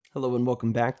Hello and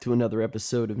welcome back to another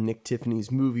episode of Nick Tiffany's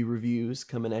Movie Reviews,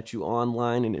 coming at you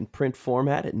online and in print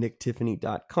format at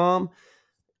nicktiffany.com,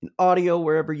 in audio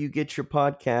wherever you get your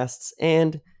podcasts,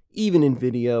 and even in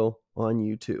video on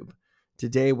YouTube.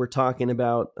 Today we're talking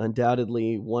about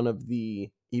undoubtedly one of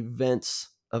the events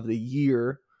of the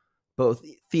year, both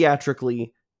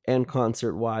theatrically and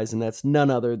concert-wise, and that's none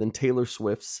other than Taylor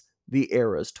Swift's The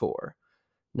Eras Tour.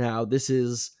 Now, this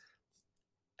is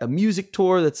a music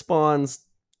tour that spans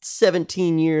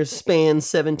 17 years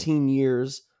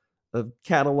of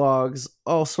catalogs,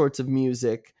 all sorts of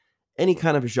music, any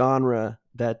kind of genre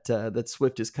that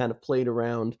Swift has kind of played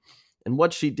around. And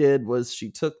what she did was she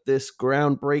took this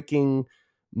groundbreaking,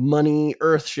 money,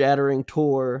 earth-shattering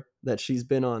tour that she's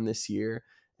been on this year,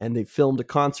 and they filmed a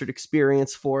concert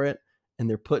experience for it, and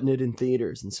they're putting it in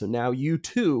theaters. And so now you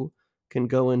too can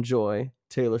go enjoy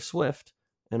Taylor Swift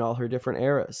and all her different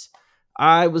eras.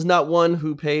 I was not one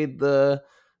who paid the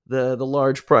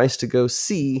large price to go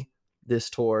see this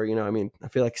tour. I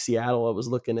feel like Seattle, I was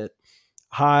looking at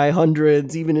high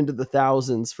hundreds, even into the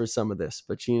thousands for some of this.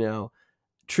 But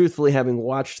truthfully, having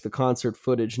watched the concert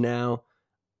footage now,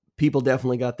 people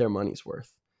definitely got their money's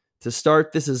worth. To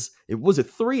start, it was a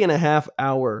 3.5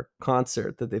 hour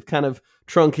concert that they've kind of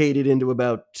truncated into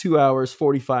about 2 hours,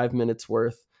 45 minutes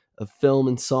worth of film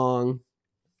and song.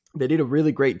 They did a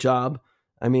really great job.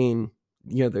 I mean,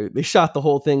 they shot the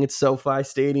whole thing at SoFi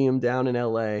Stadium down in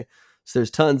LA. So there's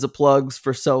tons of plugs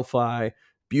for SoFi.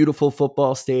 Beautiful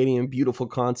football stadium, beautiful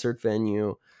concert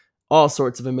venue, all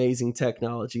sorts of amazing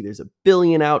technology. There's a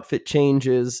billion outfit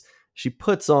changes. She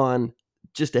puts on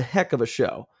just a heck of a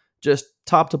show, just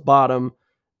top to bottom.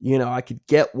 I could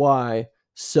get why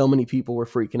so many people were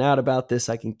freaking out about this.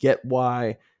 I can get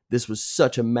why this was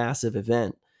such a massive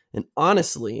event. And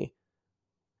honestly,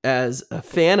 as a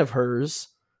fan of hers,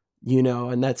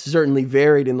 and that's certainly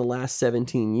varied in the last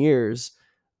 17 years,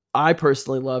 I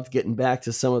personally loved getting back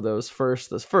to some of those first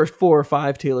 4 or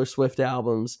 5 Taylor Swift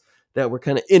albums that were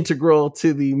kind of integral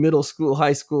to the middle school,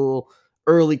 high school,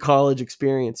 early college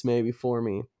experience maybe for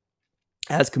me,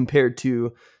 as compared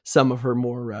to some of her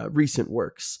more recent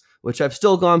works, which I've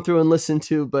still gone through and listened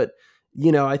to. But,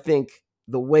 I think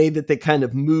the way that they kind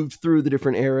of moved through the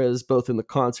different eras, both in the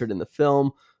concert and the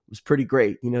film, was pretty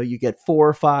great. You get 4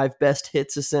 or 5 best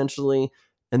hits essentially,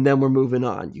 and then we're moving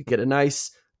on. You get a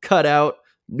nice cutout,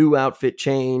 new outfit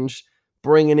change,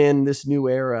 bringing in this new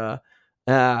era.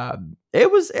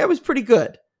 It was pretty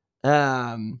good.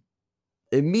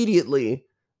 Immediately,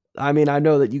 I mean, I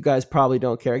know that you guys probably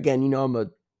don't care. Again, I'm a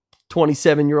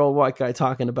 27-year-old white guy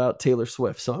talking about Taylor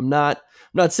Swift, so I'm not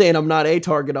saying I'm not a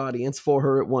target audience for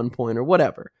her at one point or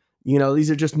whatever. These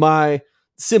are just my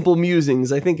simple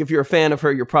musings. I think if you're a fan of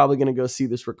her, you're probably going to go see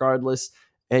this regardless,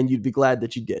 and you'd be glad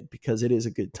that you did because it is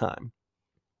a good time.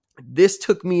 This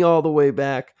took me all the way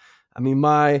back. I mean,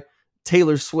 my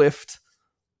Taylor Swift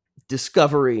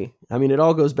discovery, it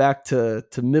all goes back to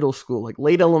middle school, like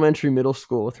late elementary, middle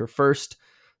school, with her first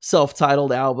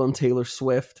self-titled album, Taylor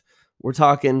Swift. We're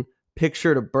talking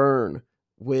Picture to Burn,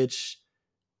 which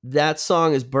that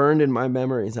song is burned in my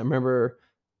memories. I remember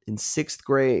in 6th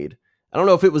grade, I don't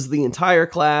know if it was the entire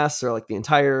class or like the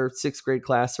entire 6th grade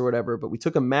class or whatever, but we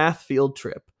took a math field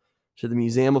trip to the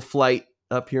Museum of Flight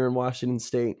up here in Washington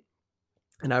State.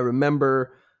 And I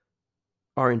remember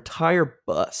our entire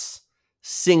bus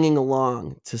singing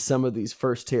along to some of these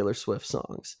first Taylor Swift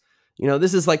songs.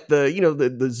 This is like the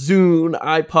Zune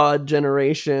iPod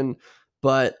generation,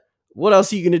 but what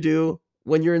else are you going to do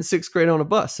when you're in 6th grade on a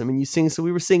bus? I mean, you sing, so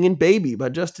we were singing Baby by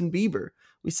Justin Bieber.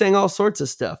 We sang all sorts of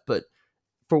stuff, but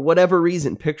for whatever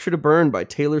reason, Picture to Burn by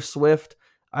Taylor Swift,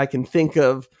 I can think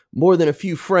of more than a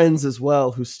few friends as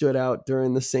well who stood out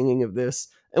during the singing of this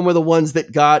and were the ones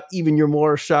that got even your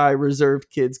more shy, reserved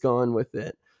kids going with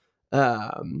it.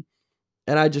 And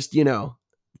I just,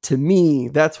 to me,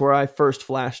 that's where I first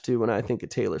flash to when I think of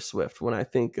Taylor Swift. When I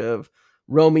think of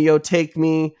Romeo, Take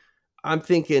Me, I'm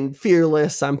thinking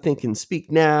Fearless, I'm thinking Speak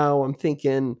Now, I'm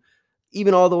thinking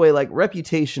even all the way like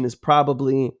Reputation is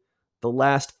probably the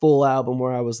last full album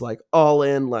where I was like all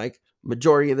in. Like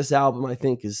majority of this album I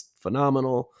think is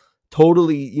phenomenal.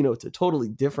 Totally, it's a totally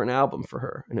different album for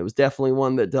her. And it was definitely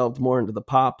one that delved more into the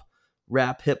pop,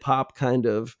 rap, hip hop kind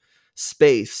of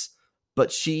space.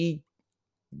 But she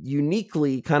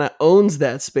uniquely kind of owns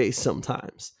that space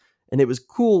sometimes. And it was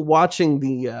cool watching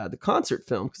the concert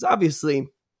film because obviously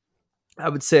I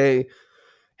would say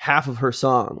half of her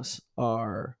songs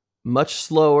are much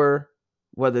slower,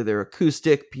 whether they're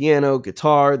acoustic, piano,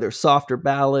 guitar, they're softer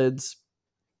ballads.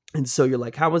 And so you're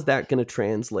like, how is that going to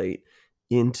translate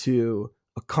into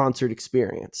a concert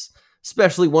experience?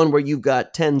 especially one where you've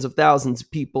got tens of thousands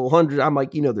of people, hundreds. I'm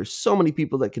like, there's so many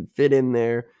people that can fit in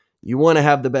there. You want to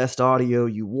have the best audio.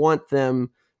 You want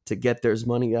them to get their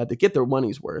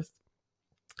money's worth.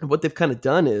 And what they've kind of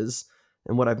done is,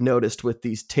 and what I've noticed with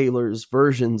these Taylor's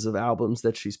versions of albums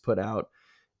that she's put out,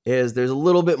 is there's a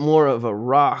little bit more of a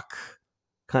rock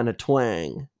kind of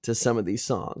twang to some of these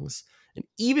songs. And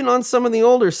even on some of the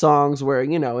older songs where,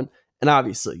 and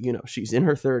obviously, she's in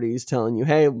her 30s telling you,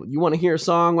 hey, you want to hear a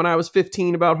song when I was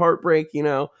 15 about heartbreak?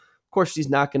 Of course, she's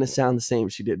not going to sound the same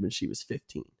she did when she was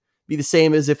 15. Be the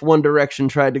same as if One Direction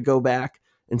tried to go back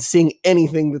and sing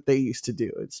anything that they used to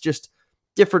do. It's just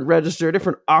different register,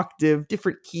 different octave,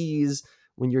 different keys.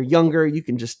 When you're younger, you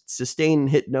can just sustain and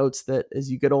hit notes that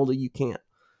as you get older, you can't.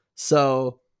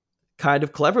 So kind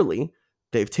of cleverly,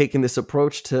 they've taken this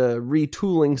approach to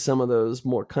retooling some of those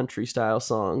more country style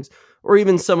songs, or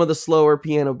even some of the slower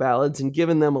piano ballads, and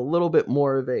given them a little bit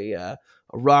more of a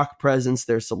rock presence.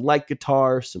 There's some light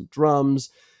guitar, some drums,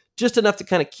 just enough to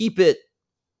kind of keep it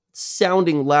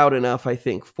sounding loud enough, I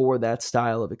think, for that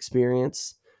style of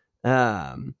experience.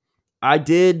 I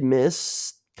did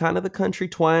miss kind of the country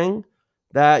twang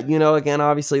that, again,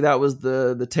 obviously that was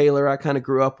the Taylor I kind of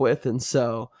grew up with. And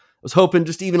so I was hoping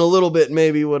just even a little bit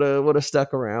maybe would have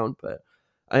stuck around, but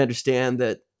I understand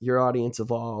that your audience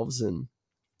evolves and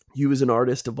you as an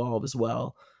artist evolve as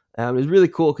well. It was really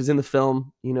cool because in the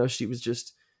film, she was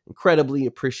just incredibly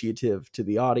appreciative to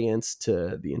the audience,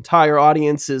 to the entire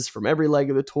audiences from every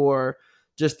leg of the tour,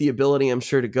 just the ability, I'm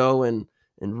sure, to go and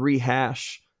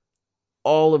rehash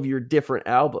all of your different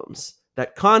albums.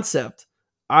 That concept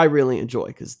I really enjoy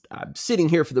because I'm sitting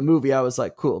here for the movie. I was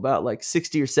like, cool, about like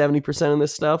 60 or 70% of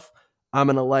this stuff I'm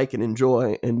going to like and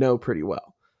enjoy and know pretty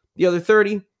well. The other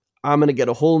 30, I'm going to get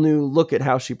a whole new look at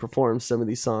how she performs some of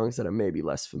these songs that I'm maybe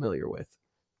less familiar with.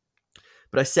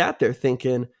 But I sat there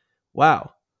thinking,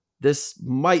 wow, this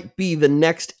might be the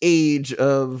next age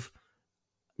of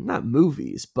not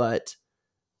movies, but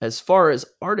as far as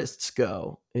artists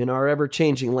go in our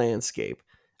ever-changing landscape.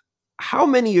 How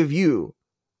many of you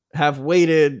have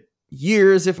waited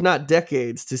years, if not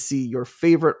decades, to see your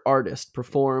favorite artist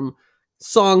perform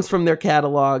songs from their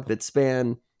catalog that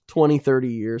span 20, 30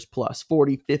 years plus,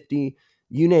 40, 50,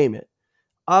 you name it?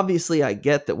 Obviously, I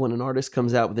get that when an artist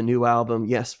comes out with a new album,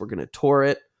 yes, we're going to tour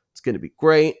it. It's going to be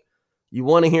great. You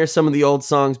want to hear some of the old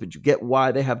songs, but you get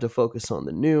why they have to focus on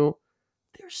the new.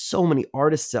 There's so many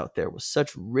artists out there with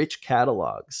such rich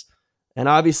catalogs. And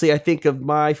obviously, I think of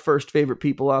my first favorite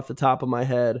people off the top of my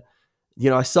head.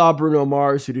 I saw Bruno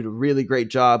Mars, who did a really great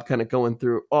job kind of going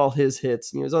through all his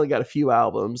hits. He's only got a few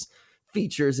albums,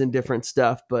 features and different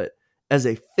stuff. But as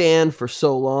a fan for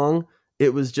so long,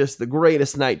 it was just the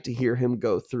greatest night to hear him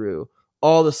go through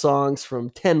all the songs from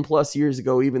 10 plus years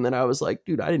ago, even that I was like,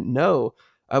 dude, I didn't know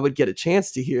I would get a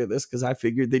chance to hear this because I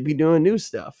figured they'd be doing new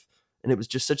stuff. And it was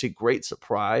just such a great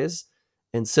surprise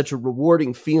and such a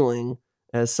rewarding feeling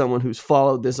as someone who's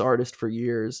followed this artist for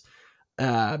years.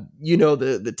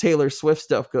 The Taylor Swift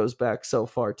stuff goes back so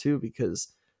far too, because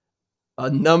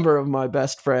a number of my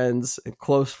best friends and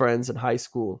close friends in high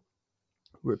school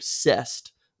were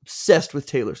obsessed with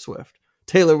Taylor Swift.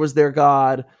 Taylor was their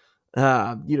god.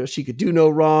 She could do no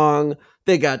wrong.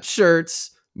 They got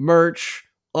shirts, merch,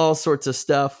 all sorts of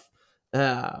stuff.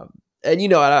 I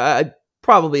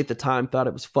probably at the time thought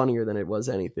it was funnier than it was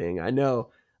anything. I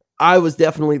know I was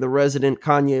definitely the resident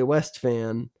Kanye West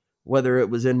fan, whether it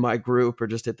was in my group or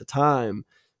just at the time.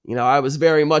 I was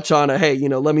very much on a, hey,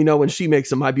 let me know when she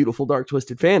makes a My Beautiful Dark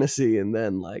Twisted Fantasy. And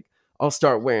then I'll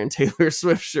start wearing Taylor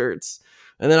Swift shirts.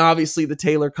 And then obviously the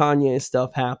Taylor Kanye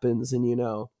stuff happens. And,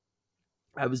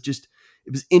 it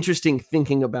was interesting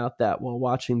thinking about that while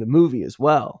watching the movie as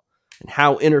well, and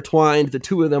how intertwined the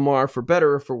two of them are, for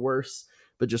better or for worse.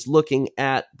 But just looking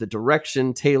at the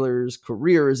direction Taylor's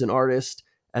career as an artist,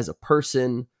 as a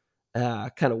person,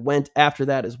 kind of went after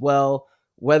that as well.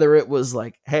 Whether it was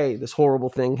like, hey, this horrible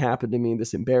thing happened to me,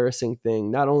 this embarrassing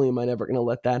thing. Not only am I never going to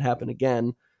let that happen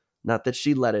again, not that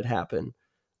she let it happen,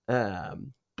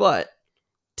 but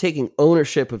taking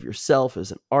ownership of yourself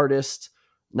as an artist,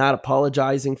 not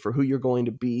apologizing for who you're going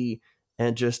to be,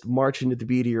 and just marching to the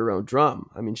beat of your own drum.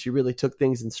 I mean, she really took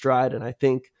things in stride, and I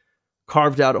think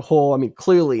carved out a whole,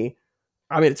 clearly,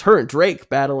 it's her and Drake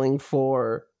battling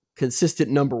for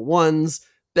consistent number ones,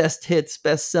 best hits,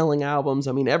 best selling albums.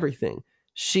 Everything.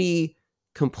 She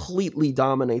completely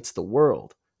dominates the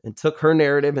world and took her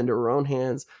narrative into her own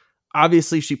hands.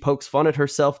 Obviously, she pokes fun at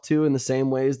herself too, in the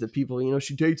same ways that people,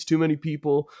 she dates too many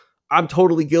people. I'm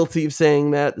totally guilty of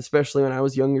saying that, especially when I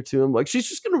was younger too. I'm like, she's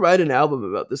just going to write an album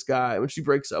about this guy when she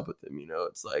breaks up with him.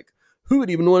 It's like, who would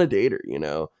even want to date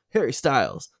her? Harry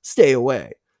Styles, stay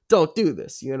away. don't do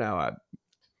this.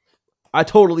 I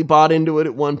totally bought into it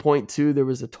at one point too. There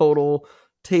was a total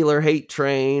Taylor hate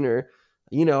train, or,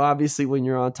 obviously when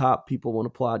you're on top, people want to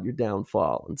applaud your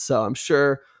downfall. And so I'm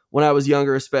sure when I was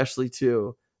younger, especially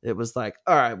too, it was like,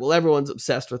 all right, well, everyone's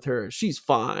obsessed with her. She's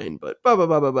fine, but blah, blah,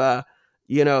 blah, blah,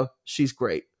 blah. She's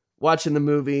great. Watching the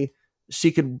movie,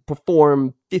 she could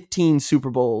perform 15 Super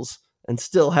Bowls and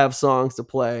still have songs to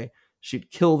play.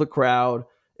 She'd kill the crowd.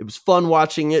 It was fun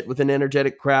watching it with an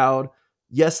energetic crowd.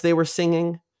 Yes, they were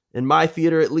singing. In my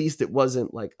theater, at least, it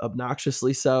wasn't like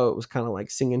obnoxiously so. It was kind of like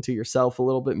singing to yourself a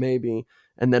little bit, maybe.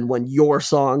 And then when your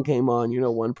song came on,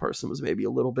 one person was maybe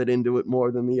a little bit into it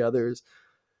more than the others.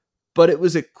 But it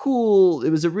was a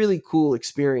really cool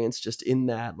experience just in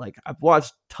that. Like, I've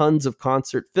watched tons of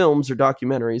concert films or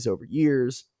documentaries over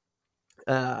years.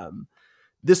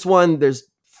 This one, there's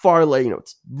far less,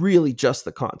 it's really just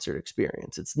the concert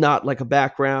experience. It's not like a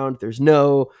background. There's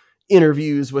no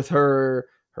interviews with her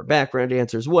background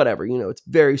dancers, whatever. It's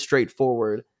very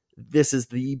straightforward. This is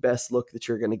the best look that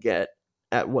you're going to get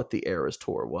at what the Eras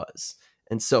Tour was.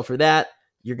 And so for that,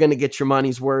 you're going to get your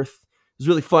money's worth. It was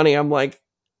really funny. I'm like,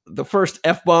 the first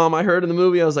F-bomb I heard in the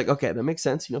movie, I was like, okay, that makes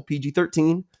sense.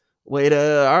 PG-13. Way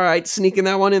to, all right, sneaking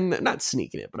that one in. Not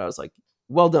sneaking it, but I was like,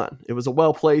 well done. It was a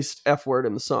well-placed F word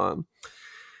in the song.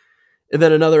 And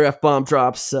then another F-bomb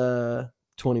drops 20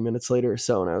 minutes later or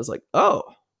so, and I was like, oh,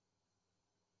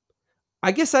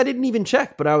 I guess I didn't even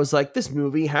check, but I was like, this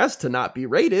movie has to not be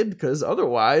rated, because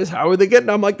otherwise, how are they getting?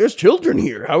 I'm like, there's children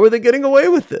here. How are they getting away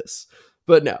with this?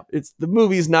 But no, the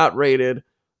movie's not rated.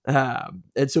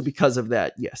 And so because of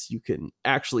that, yes, you can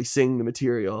actually sing the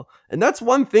material. And that's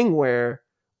one thing where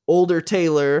older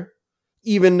Taylor,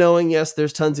 even knowing, yes,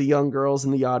 there's tons of young girls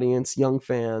in the audience, young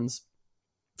fans,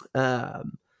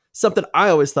 something I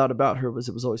always thought about her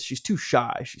was she's too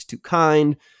shy. She's too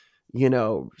kind.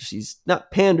 She's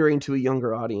not pandering to a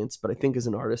younger audience, but I think as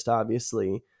an artist,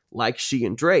 obviously, like she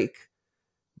and Drake,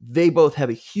 they both have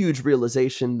a huge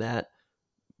realization that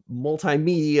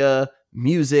multimedia,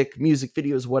 music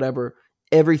videos, whatever,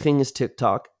 everything is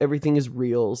TikTok, everything is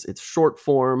Reels, it's short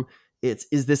form.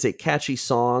 Is this a catchy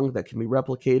song that can be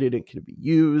replicated and can be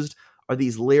used? Are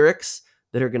these lyrics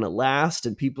that are going to last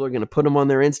and people are going to put them on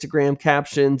their Instagram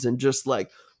captions and just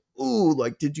like, ooh,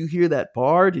 like, did you hear that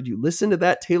bar? Did you listen to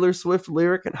that Taylor Swift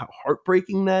lyric and how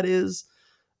heartbreaking that is?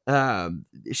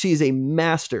 She's a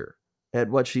master at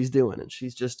what she's doing, and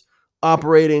she's just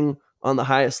operating on the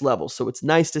highest level. So it's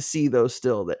nice to see, though,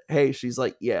 still that, hey, she's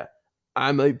like, yeah,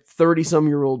 I'm a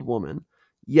 30-some-year-old woman.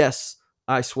 Yes,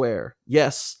 I swear.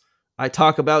 Yes, I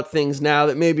talk about things now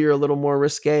that maybe are a little more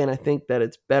risque, and I think that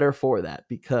it's better for that,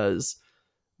 because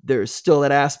there's still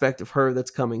that aspect of her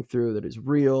that's coming through that is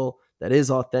real, that is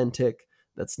authentic,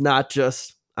 that's not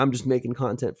just, I'm just making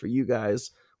content for you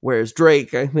guys. Whereas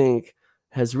Drake, I think,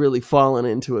 has really fallen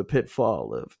into a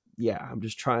pitfall of, yeah, I'm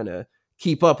just trying to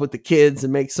keep up with the kids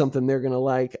and make something they're going to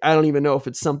like. I don't even know if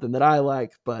it's something that I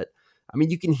like, but I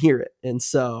mean, you can hear it. And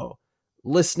so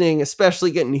listening, especially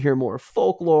getting to hear more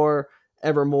Folklore,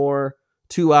 Evermore,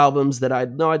 2 albums that I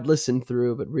know I'd listened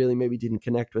through, but really maybe didn't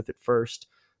connect with at first,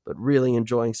 but really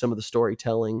enjoying some of the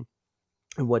storytelling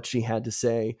and what she had to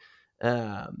say.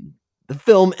 The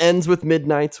film ends with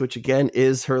Midnights, which again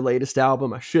is her latest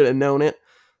album. I should have known it,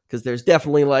 because there's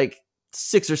definitely like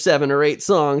 6 or 7 or 8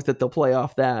 songs that they'll play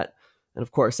off that. And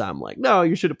of course, I'm like, no,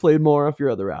 you should have played more off your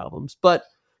other albums. But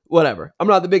whatever. I'm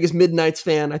not the biggest Midnights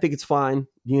fan. I think it's fine.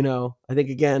 I think,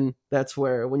 again, that's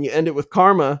where when you end it with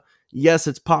Karma, yes,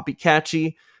 it's poppy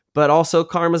catchy, but also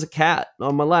Karma's a cat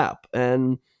on my lap.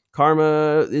 And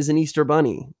Karma is an Easter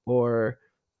bunny. Or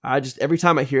every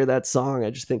time I hear that song, I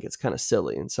just think it's kind of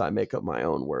silly. And so I make up my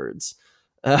own words.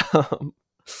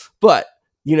 But,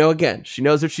 again, she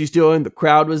knows what she's doing. The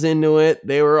crowd was into it.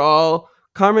 They were all,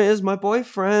 Karma is my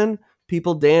boyfriend.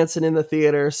 People dancing in the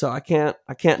theater. So I can't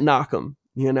knock them.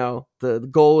 The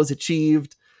goal was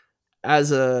achieved.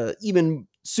 As a even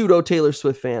pseudo Taylor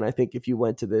Swift fan, I think if you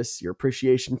went to this, your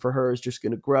appreciation for her is just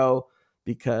going to grow,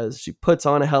 because she puts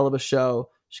on a hell of a show.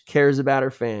 She cares about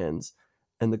her fans,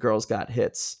 and the girl's got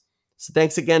hits. So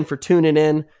thanks again for tuning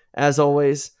in. As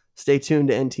always, stay tuned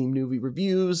to N Team Movie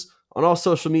Reviews on all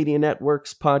social media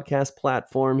networks, podcast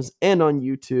platforms, and on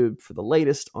YouTube for the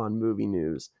latest on movie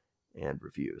news and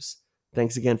reviews.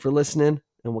 Thanks again for listening,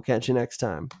 and we'll catch you next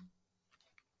time.